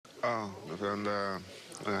Oh, when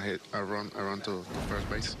I run to first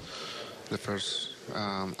base, the first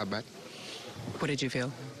at bat. What did you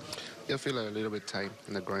feel? I feel a little bit tight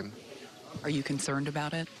in the groin. Are you concerned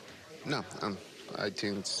about it? No, I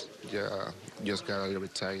think yeah, just got a little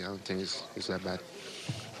bit tight. I don't think it's that bad.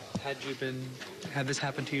 Had this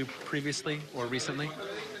happened to you previously or recently?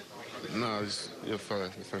 No, it's just for the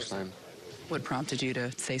first time. What prompted you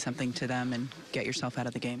to say something to them and get yourself out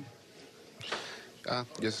of the game?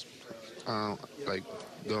 Just uh, like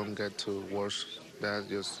don't get too worse. That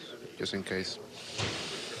just in case.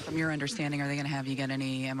 From your understanding, are they going to have you get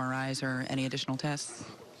any MRIs or any additional tests?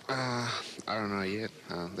 I don't know yet.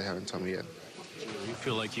 They haven't told me yet. You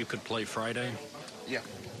feel like you could play Friday? Yeah.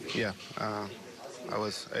 Yeah. I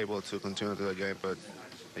was able to continue to the game, but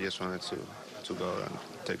I just wanted to go and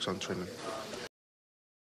take some treatment.